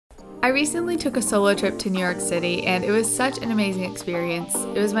I recently took a solo trip to New York City and it was such an amazing experience.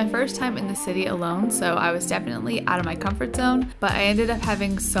 It was my first time in the city alone, so I was definitely out of my comfort zone, but I ended up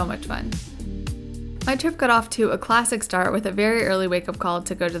having so much fun. My trip got off to a classic start with a very early wake-up call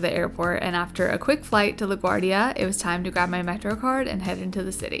to go to the airport, and after a quick flight to LaGuardia, it was time to grab my Metro card and head into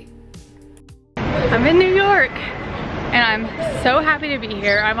the city. I'm in New York and I'm so happy to be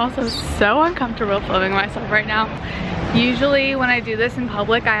here. I'm also so uncomfortable filming myself right now. Usually when I do this in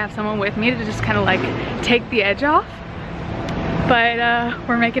public, I have someone with me to just kind of like take the edge off, but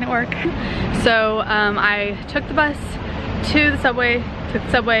we're making it work. So I took the bus to the subway, took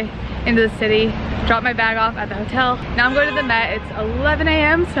the subway into the city, dropped my bag off at the hotel. Now I'm going to the Met. It's 11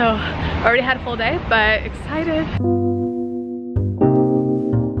 a.m. so already had a full day, but excited.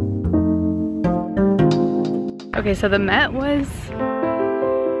 Okay, so the Met was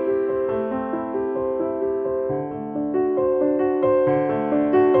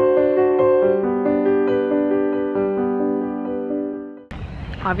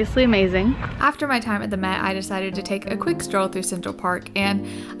obviously amazing. After my time at the Met, I decided to take a quick stroll through Central Park, and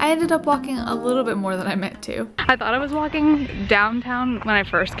I ended up walking a little bit more than I meant to. I thought I was walking downtown when I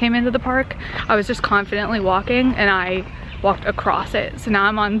first came into the park. I was just confidently walking and I walked across it. So now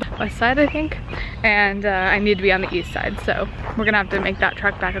I'm on the west side, I think, and I need to be on the east side. So we're gonna have to make that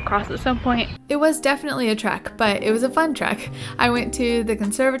trek back across at some point. It was definitely a trek, but it was a fun trek. I went to the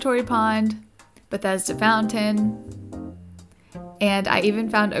Conservatory Pond, Bethesda Fountain, and I even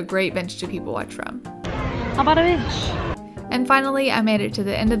found a great bench to people watch from. How about a bench? And finally, I made it to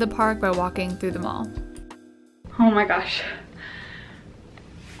the end of the park by walking through the mall. Oh my gosh.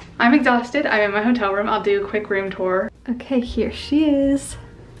 I'm exhausted. I'm in my hotel room. I'll do a quick room tour. Okay, here she is.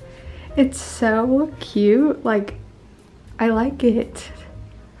 It's so cute. Like, I like it.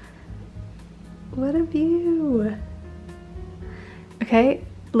 What a view. Okay,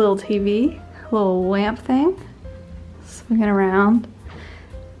 little TV, little lamp thing. Swinging around,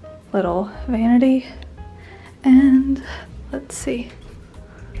 little vanity, and let's see,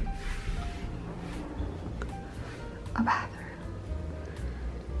 a bathroom.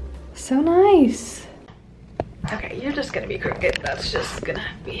 So nice. Okay, you're just gonna be crooked. That's just gonna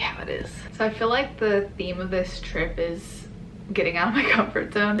be how it is. So I feel like the theme of this trip is getting out of my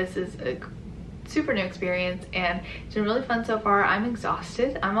comfort zone. This is a super new experience and it's been really fun so far. I'm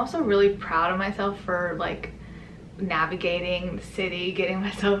exhausted. I'm also really proud of myself for like navigating the city, getting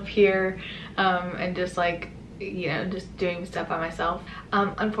myself here, and just like, you know, just doing stuff by myself.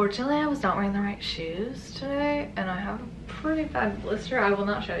 Unfortunately, I was not wearing the right shoes today and I have a pretty bad blister. I will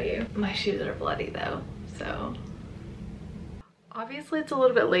not show you. My shoes are bloody though, so obviously it's a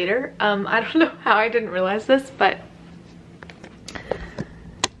little bit later. I don't know how I didn't realize this, but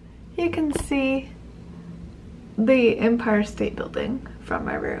you can see the Empire State Building from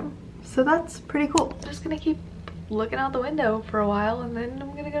my room, so that's pretty cool. I'm just gonna keep looking out the window for a while and then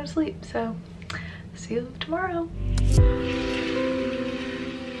I'm gonna go to sleep. So see you tomorrow.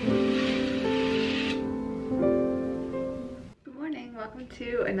 Good morning, welcome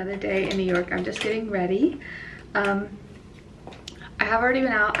to another day in New York. I'm just getting ready. I have already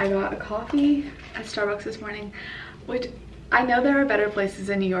been out. I got a coffee at Starbucks this morning, which I know there are better places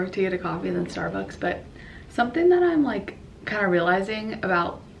in New York to get a coffee than Starbucks, but something that I'm like kind of realizing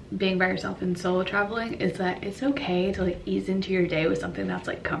about being by yourself and solo traveling is that it's okay to like ease into your day with something that's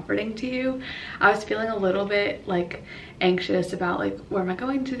like comforting to you. I was feeling a little bit like anxious about like, where am I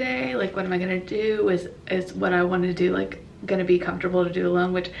going today? Like, what am I gonna do? Is what I wanted to do like gonna be comfortable to do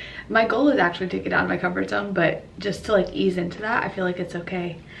alone? Which my goal is actually to get out of my comfort zone, but just to like ease into that, I feel like it's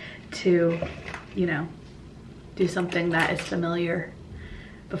okay to, you know, do something that is familiar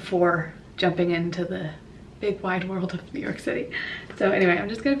before jumping into the big wide world of New York City. So anyway, I'm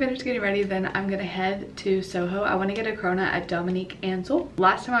just gonna finish getting ready, then I'm gonna head to Soho. I want to get a Corona at Dominique Ansel.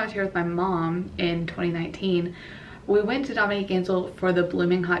 Last time I was here with my mom in 2019, we went to Dominique Ansel for the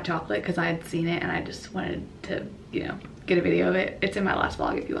blooming hot chocolate because I had seen it and I just wanted to, you know, get a video of it. It's in my last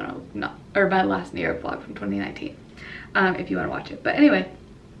vlog if you want to, or my last New York vlog from 2019, if you want to watch it. But anyway,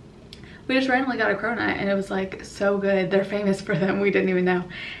 we just randomly got a Corona and it was like so good. They're famous for them, we didn't even know.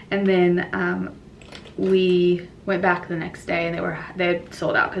 And then we went back the next day and they had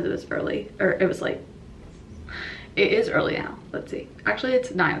sold out because it was early, or it was like, it is early now. Let's see, actually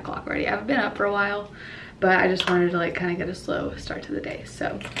it's 9 o'clock already. I've been up for a while, but I just wanted to like kind of get a slow start to the day.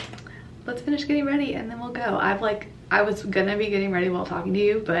 So let's finish getting ready and then we'll go. I was gonna be getting ready while talking to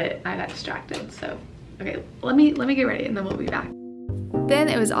you, but I got distracted. So okay, let me get ready and then we'll be back. Then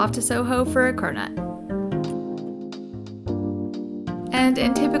it was off to Soho for a cronut. And And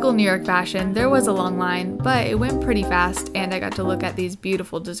in typical New York fashion, there was a long line, but it went pretty fast and I got to look at these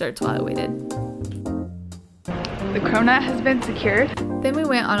beautiful desserts while I waited. The cronut has been secured. Then we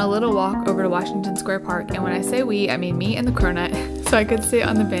went on a little walk over to Washington Square Park, and when I say we, I mean me and the cronut, so I could sit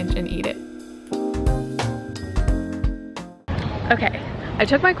on the bench and eat it. Okay, I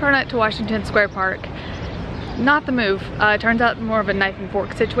took my cronut to Washington Square Park. Not the move. Turns out more of a knife and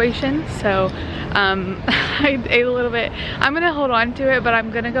fork situation, so I ate a little bit. I'm gonna hold on to it, but I'm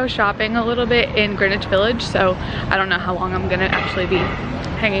gonna go shopping a little bit in Greenwich Village, so I don't know how long I'm gonna actually be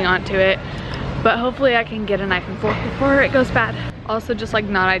hanging on to it, but hopefully I can get a knife and fork before it goes bad. Also just like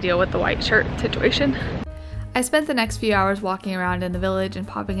not ideal with the white shirt situation. I spent the next few hours walking around in the village and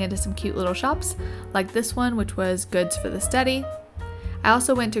popping into some cute little shops, like this one, which was Goods for the Study. I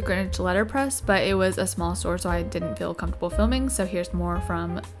also went to Greenwich Letterpress, but it was a small store, so I didn't feel comfortable filming, so here's more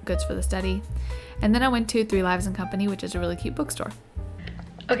from Goods for the Study. And then I went to 3 Lives & Company, which is a really cute bookstore.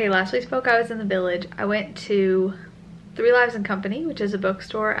 Okay, last we spoke, I was in the village. I went to 3 Lives & Company, which is a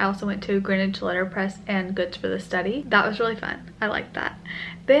bookstore. I also went to Greenwich Letterpress and Goods for the Study. That was really fun. I liked that.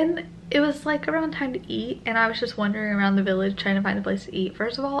 Then it was like around time to eat, and I was just wandering around the village trying to find a place to eat.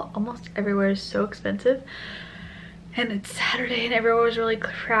 First of all, almost everywhere is so expensive. And it's Saturday and everywhere was really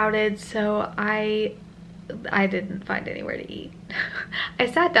crowded, so I didn't find anywhere to eat.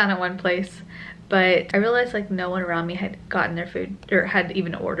 I sat down at one place, but I realized like no one around me had gotten their food or had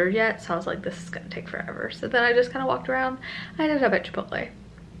even ordered yet, so I was like, this is gonna take forever. So then I just kind of walked around. I ended up at Chipotle.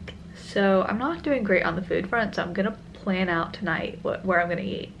 So I'm not doing great on the food front, so I'm gonna plan out tonight where I'm gonna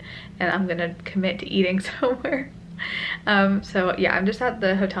eat, and I'm gonna commit to eating somewhere. So yeah, I'm just at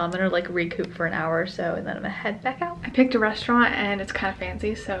the hotel. I'm gonna like recoup for an hour or so, and then I'm gonna head back out. I picked a restaurant and it's kind of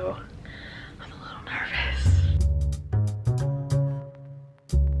fancy, so I'm a little nervous.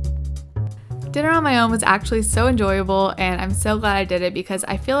 Dinner on my own was actually so enjoyable, and I'm so glad I did it because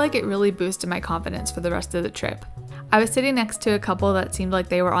I feel like it really boosted my confidence for the rest of the trip. I was sitting next to a couple that seemed like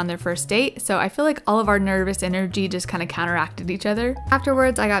they were on their first date, so I feel like all of our nervous energy just kind of counteracted each other.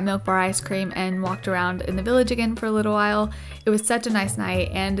 Afterwards, I got milk bar ice cream and walked around in the village again for a little while. It was such a nice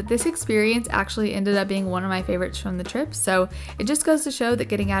night, and this experience actually ended up being one of my favorites from the trip, so it just goes to show that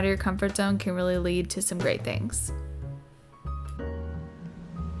getting out of your comfort zone can really lead to some great things.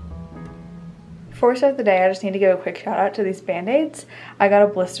 Before we start the day, I just need to give a quick shout out to these band-aids. I got a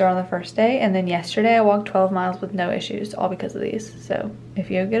blister on the first day, and then yesterday I walked 12 miles with no issues, all because of these. So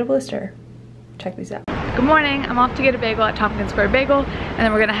if you get a blister, check these out. Good morning, I'm off to get a bagel at Tompkins Square Bagel, and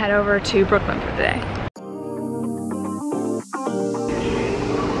then we're gonna head over to Brooklyn for the day.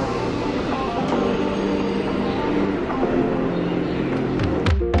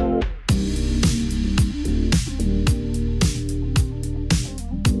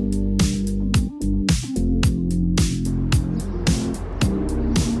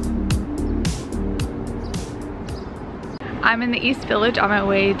 I'm in the East Village on my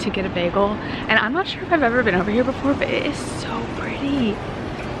way to get a bagel, and I'm not sure if I've ever been over here before, but it is so pretty.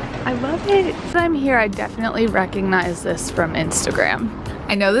 I love it. Since I'm here, I definitely recognize this from Instagram.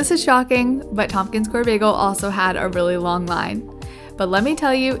 I know this is shocking, but Tompkins Square Bagel also had a really long line. But let me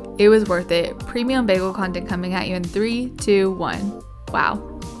tell you, it was worth it. Premium bagel content coming at you in 3, 2, 1.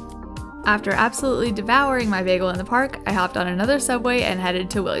 Wow. After absolutely devouring my bagel in the park, I hopped on another subway and headed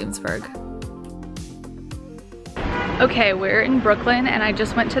to Williamsburg. Okay, we're in Brooklyn, and I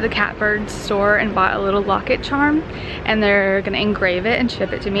just went to the Catbird store and bought a little locket charm, and they're gonna engrave it and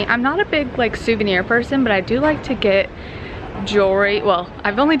ship it to me. I'm not a big like souvenir person, but I do like to get jewelry. Well,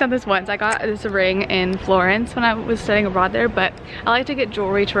 I've only done this once. I got this ring in Florence when I was studying abroad there, but I like to get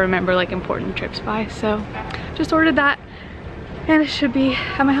jewelry to remember like important trips by, so just ordered that, and it should be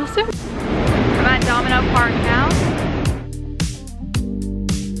at my house soon. I'm at Domino Park now.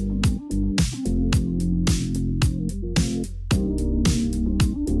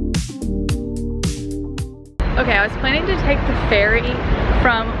 Okay, I was planning to take the ferry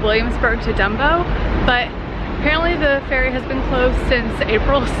from Williamsburg to Dumbo, but apparently the ferry has been closed since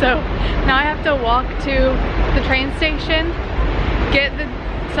April, so now I have to walk to the train station, get the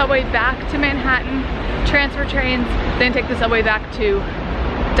subway back to Manhattan, transfer trains, then take the subway back to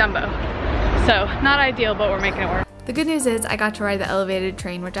Dumbo. So not ideal, but we're making it work. The good news is I got to ride the elevated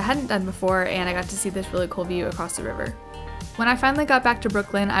train, which I hadn't done before, and I got to see this really cool view across the river. When I finally got back to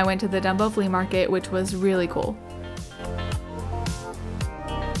Brooklyn, I went to the Dumbo flea market, which was really cool.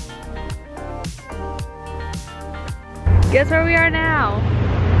 Guess where we are now?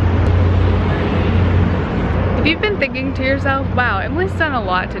 If you've been thinking to yourself, wow, Emily's done a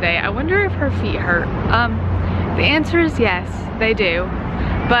lot today, I wonder if her feet hurt. The answer is yes, they do,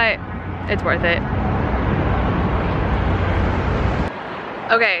 but it's worth it.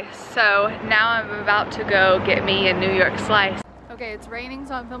 Okay, so now I'm about to go get me a New York slice. Okay, it's raining,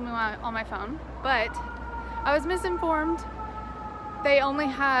 so I'm filming on my phone, but I was misinformed. They only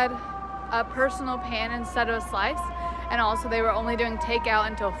had a personal pan instead of a slice, and also they were only doing takeout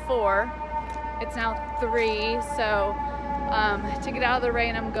until 4. It's now 3, so to get out of the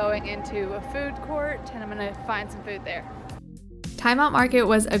rain, I'm going into a food court, and I'm gonna find some food there. Time Out Market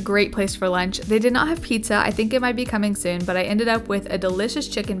was a great place for lunch. They did not have pizza. I think it might be coming soon, but I ended up with a delicious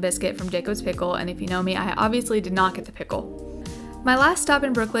chicken biscuit from Jacob's Pickle, and if you know me, I obviously did not get the pickle. My last stop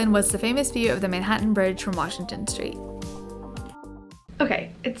in Brooklyn was the famous view of the Manhattan Bridge from Washington Street.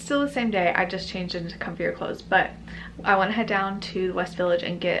 Okay, it's still the same day, I just changed into comfier clothes, but I want to head down to the West Village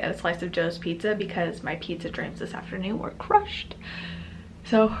and get a slice of Joe's Pizza because my pizza dreams this afternoon were crushed.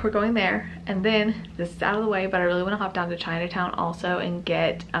 So we're going there, and then this is out of the way, but I really want to hop down to Chinatown also and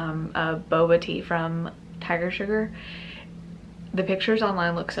get a boba tea from Tiger Sugar. The pictures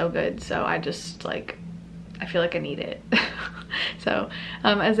online look so good, so I just like, I feel like I need it. So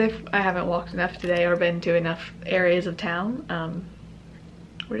as if I haven't walked enough today or been to enough areas of town,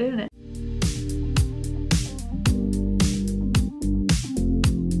 we're doing it.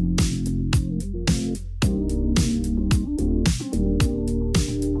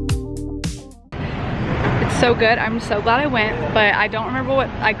 So good. I'm so glad I went, but I don't remember what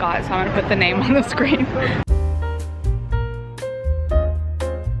I got, so I'm gonna put the name on the screen.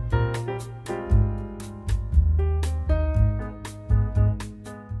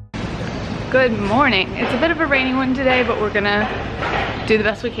 Good morning. It's a bit of a rainy one today, but we're gonna do the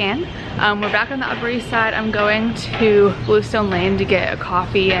best we can. We're back on the Upper East Side. I'm going to Bluestone Lane to get a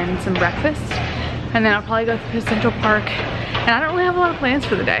coffee and some breakfast, and then I'll probably go to Central Park, and I don't really have a lot of plans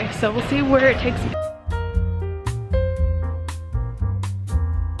for the day, so we'll see where it takes me.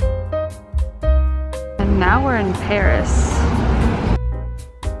 Now we're in Paris.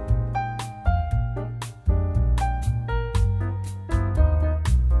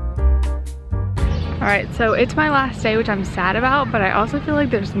 Alright, so it's my last day, which I'm sad about, but I also feel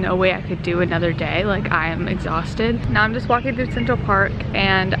like there's no way I could do another day. Like, I am exhausted. Now I'm just walking through Central Park,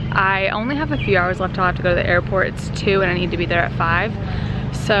 and I only have a few hours left till I have to go to the airport. It's 2 and I need to be there at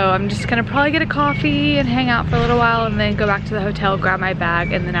 5. So I'm just gonna probably get a coffee and hang out for a little while and then go back to the hotel, grab my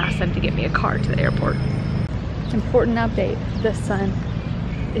bag, and then ask them to get me a car to the airport. Important update, the sun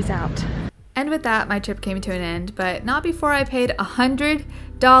is out. And with that, my trip came to an end, but not before I paid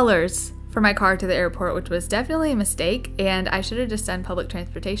 $100 for my car to the airport, which was definitely a mistake, and I should have just done public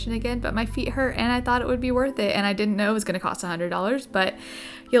transportation again, but my feet hurt and I thought it would be worth it, and I didn't know it was gonna cost $100, but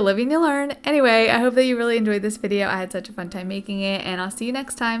you live and you learn. Anyway, I hope that you really enjoyed this video. I had such a fun time making it, and I'll see you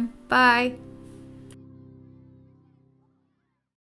next time. Bye!